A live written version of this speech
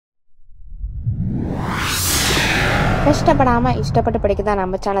கஷ்டப்படாமல் இஷ்டப்பட்டு படிக்க தான்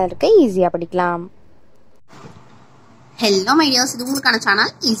நம்ம சேனல் இருக்கு, ஈஸியாக படிக்கலாம். ஹலோ மை டியர்ஸ், இது உங்களுக்கான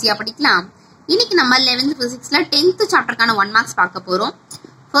சேனல் ஈஸியாக படிக்கலாம். இன்னைக்கு நம்ம 11th physicsல 10th சாப்டருக்கான 1 marks பார்க்க போறோம்.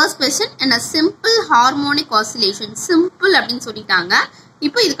 First question, in a simple harmonic oscillation, simple அப்படின்னு சொல்லிட்டாங்க.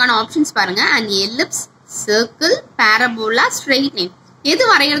 இப்போ இதுக்கான ஆப்ஷன்ஸ் பாருங்க. an ellipse, circle, parabola, straight line. எது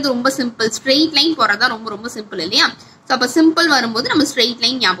வரைகிறது ரொம்ப சிம்பிள்? ஸ்ட்ரெயிட் லைன் போறதா ரொம்ப ரொம்ப சிம்பிள் இல்லையா? ஸோ அப்போ சிம்பிள் வரும்போது நம்ம ஸ்ட்ரெயிட்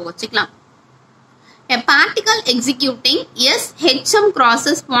லைன் ஞாபகம் வச்சுக்கலாம். A particle executing SHM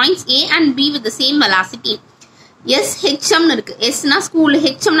crosses points A and B with the same velocity. SHM இருக்கு. Sனா ஸ்கூல்,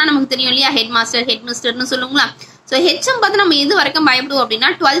 HMனா நமக்கு தெரியும் இல்லையா, ஹெட் மாஸ்டர், ஹெட் மிஸ்டர்னு சொல்லுங்களா. ஸோ HM பார்த்து நம்ம எது வரைக்கும் பயப்படுவோம் அப்படின்னா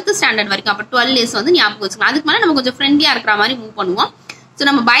 12th ஸ்டாண்டர்ட் வரைக்கும். அப்போ 12 வந்து ஞாபகம் வச்சுக்கலாம். அதுக்கு மேலே நம்ம கொஞ்சம் ஃப்ரெண்ட்லியா இருக்கிற மாதிரி மூவ் பண்ணுவோம். ஸோ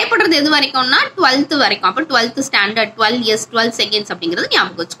நம்ம பயப்படுறது எது வரைக்கும்னா 12th வரைக்கும். அப்போ 12th ஸ்டாண்டர்ட், 12 years, 12 seconds அப்படிங்கிறது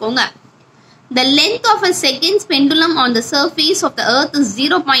ஞாபகம் வச்சுக்கோங்க. The length of a second's pendulum on the surface of the earth is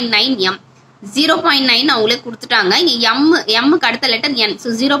 0.9 m. 0.9 அவங்களே கொடுத்துட்டாங்க. இங்க எம்முக்கு அடுத்த லெட்டர் n. So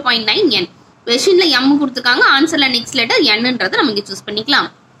 0.9 n. கொஸ்டின்ல m கொடுத்துருக்காங்க, ஆன்சர்ல நெக்ஸ்ட் லெட்டர் nன்றதை நம்ம இங்க சூஸ் பண்ணிக்கலாம்.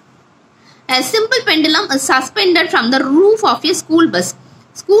 A simple pendulum is suspended from the roof of a school bus.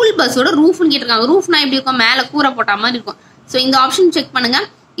 School பஸ்ஸோட ரூஃப்னு கேட்டிருக்காங்க. ரூஃப்னா எப்படி இருக்கும்? மேல கூரை போட்ட மாதிரி இருக்கும். ஸோ இந்த ஆப்ஷன் செக் பண்ணுங்க.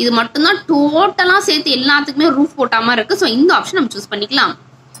 இது மட்டும்தான் டோட்டலா சேர்த்து எல்லாத்துக்குமே ரூஃப் போட்ட மாதிரி இருக்கு. ஸோ இந்த ஆப்ஷன் நம்ம சூஸ் பண்ணிக்கலாம்.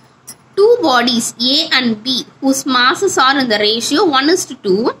 Two bodies A and B whose masses are in the ratio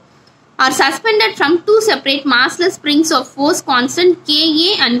 1:2 are suspended from two separate massless springs of force constant Ka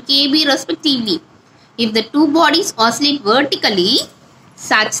and Kb respectively. If the two bodies oscillate vertically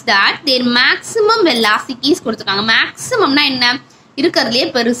such that their maximum velocities கொடுத்துருக்காங்க. மேக்ஸிமம்னா என்ன? இருக்கிறதுலே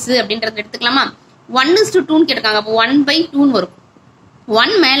பெருசு அப்படின்றத எடுத்துக்கலாமா? 1:2 கேட்டிருக்காங்க. அப்போ 1/2 வரும்.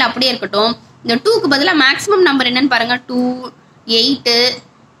 1 மேல அப்படியே இருக்கட்டும். இந்த 2க்கு பதிலாக மேக்ஸிமம் நம்பர் என்னன்னு பாருங்க. 2, 8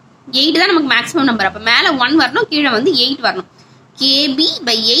 தான் நமக்கு மேக்ஸிமம் நம்பர். அப்போ மேலே 1 வரணும், கீழே வந்து 8 வரணும்.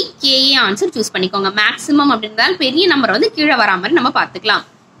 KB/8 KA ஆன்சர் சூஸ் பண்ணிக்கோங்க. மேக்ஸிமம் அப்படின்றதால பெரிய நம்பர் வந்து கீழே வரா மாதிரி நம்ம பார்த்துக்கலாம்.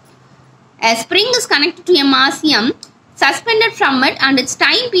 A spring is connected to a mass m suspended from it and its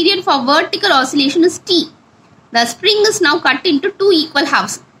time period for vertical oscillation is t. The spring is now cut into two equal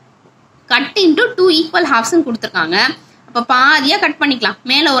halves. Cut into two equal halves கொடுத்துருக்காங்க. அப்போ பாதியா cut பண்ணிக்கலாம்.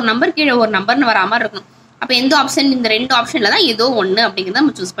 மேலே ஒரு number கீழே ஒரு நம்பர்னு வரா மாதிரி இருக்கணும். அப்போ எந்த ஆப்ஷன்? இந்த ரெண்டு ஆப்ஷன்ல தான் ஏதோ ஒன்று அப்படிங்கிறத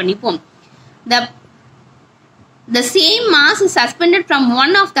நம்ம சூஸ் பண்ணிப்போம். The same mass is suspended from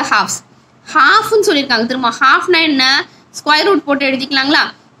one of the halves. ஹாஃப்னு சொல்லியிருக்காங்க. திரும்ப ஹாஃப்னா என்ன? ஸ்கொயர் ரூட் போட்டு எழுதிக்கலாங்களா?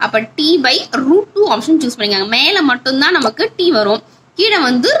 அப்போ t/√2 ஆப்ஷன் சூஸ் பண்ணிக்காங்க. மேலே மட்டும்தான் நமக்கு t வரும், கீழே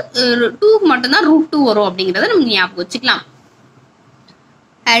வந்து 2க்கு மட்டும்தான் √2 வரும் அப்படிங்கிறத நம்ம ஞாபகம் வச்சுக்கலாம்.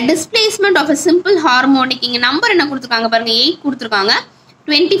 Displacement of a simple harmonic. இங்க நம்பர் என்ன கொடுத்துருக்காங்க பாருங்க. 8 கொடுத்துருக்காங்க,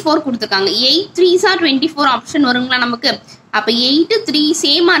 24 கொடுத்துருக்காங்க. 8 3s are 24 ஆப்ஷன் வருங்களா நமக்கு? அப்ப 8 3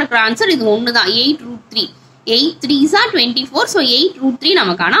 சேமா இருக்கிற ஆன்சர் இது ஒன்று தான், 8√3. 8 3s are 24. ஸோ 8√3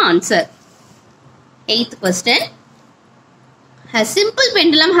 நமக்கான answer. 8th question. A simple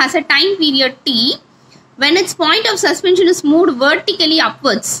pendulum has a time period t when its point of suspension is moved vertically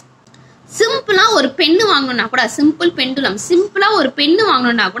upwards. சிம்பிளா ஒரு பெண்ணு வாங்கணும்னா கூட, சிம்பிள் பெண்டுலம், சிம்பிளா ஒரு பெண்ணு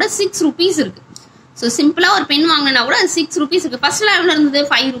வாங்கணும்னா கூட 6 rupees இருக்கு. ஸோ சிம்பிளா ஒரு பென் வாங்கினா கூட 6 rupees இருக்கு. ஃபர்ஸ்ட் லெவலில் இருந்தது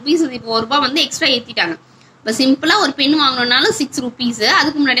 5 rupees, இப்போ ₹1 வந்து எக்ஸ்ட்ரா ஏற்றிட்டாங்க. இப்போ சிம்பிளா ஒரு பென் வாங்கணும்னாலும் 6 rupees.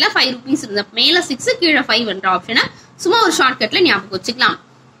 அதுக்கு முன்னாடிலாம் 5 rupees இருந்தது. மேலே 6 கீழே 5 என்ற ஆப்ஷனை சும்மா ஒரு ஷார்ட்கட்ல ஞாபகம் வச்சுக்கலாம்.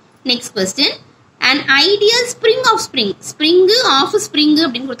 Next question. an ideal spring of spring. Spring of spring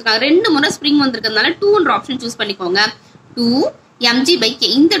அப்படின்னு கொடுத்துருக்காங்க. 2 முறை ஸ்ப்ரிங் வந்திருக்கிறதுனால 2ன்ற ஆப்ஷன் சூஸ் பண்ணிக்கோங்க. 2 mg/k.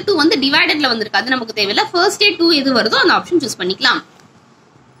 இந்த 2 வந்து டிவைடட்ல வந்திருக்கு, அது நமக்கு தேவையில்லை. ஃபர்ஸ்டே 2 எது வருதோ அந்த ஆப்ஷன் சூஸ் பண்ணிக்கலாம்.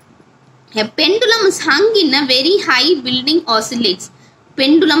 A pendulum is hung in a very high building oscillates.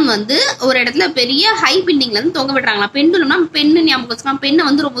 Pendulum வந்து ஒரு இடத்துல பெரிய ஹை பில்டிங்ல இருந்து தொங்க விடுறாங்களா. பெண்டுலம்னா பெண்ணு ஞாபகம் வச்சுக்கலாம். பெண்ணை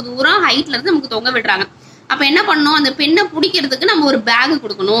வந்து ரொம்ப தூரம் ஹைட்ல இருந்து நமக்கு தொங்க விடுறாங்க. அப்ப என்ன பண்ணணும்? அந்த பெண்ணை பிடிக்கிறதுக்கு நம்ம ஒரு பேக்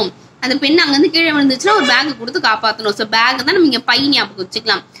கொடுக்கணும். அந்த பெண்ணு அங்கிருந்து கீழே விழுந்துச்சுன்னா ஒரு பேக் கொடுத்து காப்பாற்றணும். ஸோ பேக் தான் நம்ம இங்க பை ஞாபகம்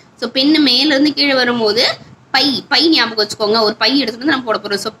வச்சுக்கலாம். ஸோ பெண்ணு மேல இருந்து கீழே வரும்போது பை ஞாபகம் வச்சுக்கோங்க. ஒரு பை எடுத்துட்டு வந்து நம்ம போட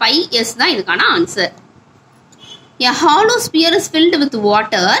போறோம். ஸோ பை எஸ் தான் இதுக்கான answer. A hollow sphere is filled with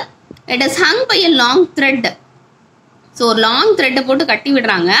water. It is hung by a long thread. So ஒரு லாங் த்ரெட்டை போட்டு கட்டி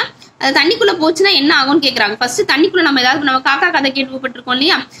விடுறாங்க. அது தண்ணிக்குள்ள போச்சுன்னா என்ன ஆகும்னு கேட்குறாங்க. ஃபர்ஸ்ட் தண்ணிக்குள்ள நம்ம ஏதாவது நம்ம காக்கா கதை கேள்விப்பட்டிருக்கோம்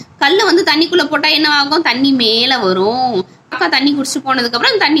இல்லையா? கல்லை வந்து தண்ணிக்குள்ள போட்டா என்ன ஆகும்? தண்ணி மேலே வரும். காக்கா தண்ணி குடிச்சிட்டு போனதுக்கு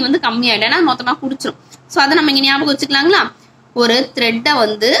அப்புறம் தண்ணி வந்து கம்மியாயிட்டா மொத்தமாக குடிச்சிடும். ஸோ அதை நம்ம இங்கே ஞாபகம் வச்சுக்கலாங்களா? ஒரு த்ரெட்டை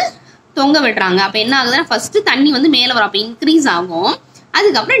வந்து தொங்க விடுறாங்க. அப்போ என்ன ஆகுதுன்னா ஃபர்ஸ்ட் தண்ணி வந்து மேலே வரும். அப்போ இன்க்ரீஸ் ஆகும்,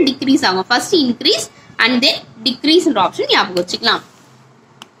 அதுக்கப்புறம் டிக்ரீஸ் ஆகும். First increase and then டிக்ரீஸ்ன்ற option ஞாபகம் வச்சுக்கலாம்.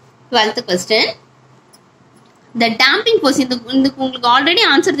 12th question. The damping force. இந்த உங்களுக்கு ஆல்ரெடி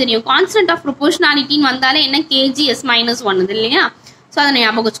ஆன்சர் தெரியும். கான்ஸ்டன்ட் ஆஃப் ப்ரொபோர்ஷனாலிட்டின்னு வந்தாலே என்ன? kg(s-1) இல்லையா? ஸோ அதை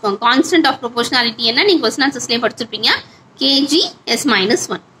ஞாபகம் வச்சுக்கோங்க. கான்ஸ்டன்ட் ஆஃப் ப்ரொபோர்ஷனாலிட்டி என்ன? நீங்க கொஸ்டின் ஆன்சர்ஸ்லேயே படிச்சிருப்பீங்க.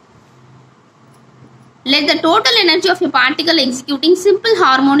 kg(s-1). Let the total energy of a particle executing simple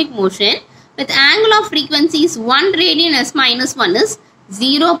harmonic motion with angle of frequency is 1 radian s minus 1 is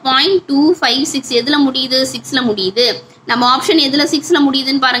 0.256. எதுல முடியுது? 6ல முடியுது. நம்ம ஆப்ஷன் எதுல 6ல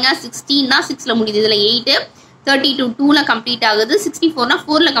முடியுதுன்னு பாருங்க. 16 தான் 6ல முடியுது. இதுல 8 32 2ல கம்ப்ளீட் ஆகுது. 64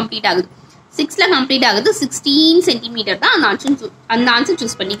 4ல கம்ப்ளீட் ஆகுது. 6ல கம்ப்ளீட் ஆகுது. 16 சென்டிமீட்டர் தான் அந்த ஆன்சர்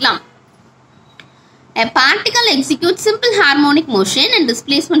சூஸ் பண்ணிக்கலாம். A particle executes simple harmonic motion and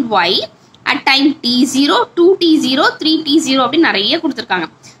displacement y at time t0, 2t0, 3t0 அப்படி நிறைய கொடுத்துருக்காங்க.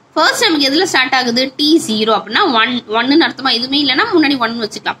 ஃபர்ஸ்ட் நமக்கு எதுல ஸ்டார்ட் ஆகுது? t0 அப்படின்னா 1 அர்த்தமா எதுவுமே இல்லைன்னா முன்னாடி 1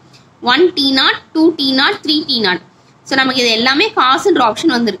 வச்சுக்கலாம். 1t0, 2t0, 3t0. ஸோ நமக்கு இது எல்லாமே காசுன்ற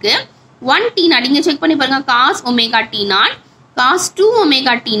ஆப்ஷன் வந்திருக்கு. 1t0 இங்க செக் பண்ணி பாருங்க. Cos omega t0, cos 2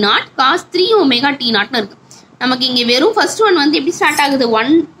 omega t0, cos 3 omega t0 இருக்கு. நமக்கு இங்க வெறும் ஃபர்ஸ்ட் ஒன் வந்து எப்படி ஸ்டார்ட் ஆகுது?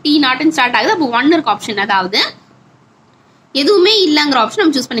 1t0 ஸ்டார்ட் ஆகுது. அப்போ 1 இருக்கு ஆப்ஷன். அதாவது எதுவுமே இல்லங்கிற ஆப்ஷன்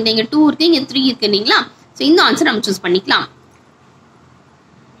நம்ம சூஸ் பண்ணிக்கலாம். இங்க 2 இருக்கு, இங்க 3 இருக்கு இல்லைங்களா? ஸோ இந்த ஆன்சர் நம்ம சூஸ் பண்ணிக்கலாம்.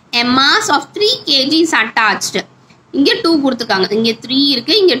 A mass of 3 kg is attached. இங்க 2 கொடுத்துருக்காங்க. இங்க 3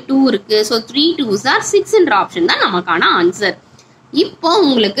 இருக்கு, இங்க 2 இருக்கு. ஸோ 3 2s are 6 என்ற ஆப்ஷன் தான் நமக்கான ஆன்சர். இப்போ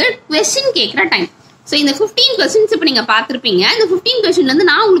உங்களுக்கு கொஸ்டின் கேட்குற டைம். ஸோ இந்த 15 கொஸ்டின்ஸ் இப்போ நீங்க பார்த்துருப்பீங்க. இந்த 15 கொஸ்டின்ல இருந்து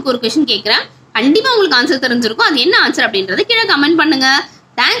நான் உங்களுக்கு ஒரு கொஸ்டின் கேட்குறேன். கண்டிப்பா உங்களுக்கு ஆன்சர் தெரிஞ்சிருக்கும். அது என்ன ஆன்சர் அப்படின்றத கீழே கமெண்ட் பண்ணுங்க.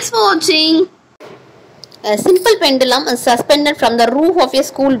 தேங்க்ஸ் ஃபார் வாட்சிங். A simple pendulum is suspended from the roof of a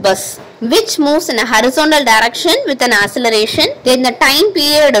school bus which moves in a horizontal direction with an acceleration. Then the time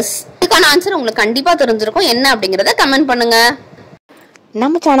period is. இதுக்கான answer உங்களுக்கு கண்டிப்பா தெரிஞ்சிருக்கும். என்ன அப்படிங்கறத கமெண்ட் பண்ணுங்க.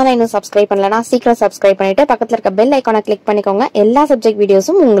 நம்ம சேனலை இன்னும் சப்ஸ்கிரைப் பண்ணலனா சீக்கிரம் சப்ஸ்கிரைப் பண்ணிட்டு பக்கத்துல இருக்க பெல் ஐகானை கிளிக் பண்ணிக்கோங்க. எல்லா சப்ஜெக்ட்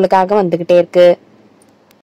வீடியோஸும் உங்களுக்காக வந்துகிட்டே இருக்கு.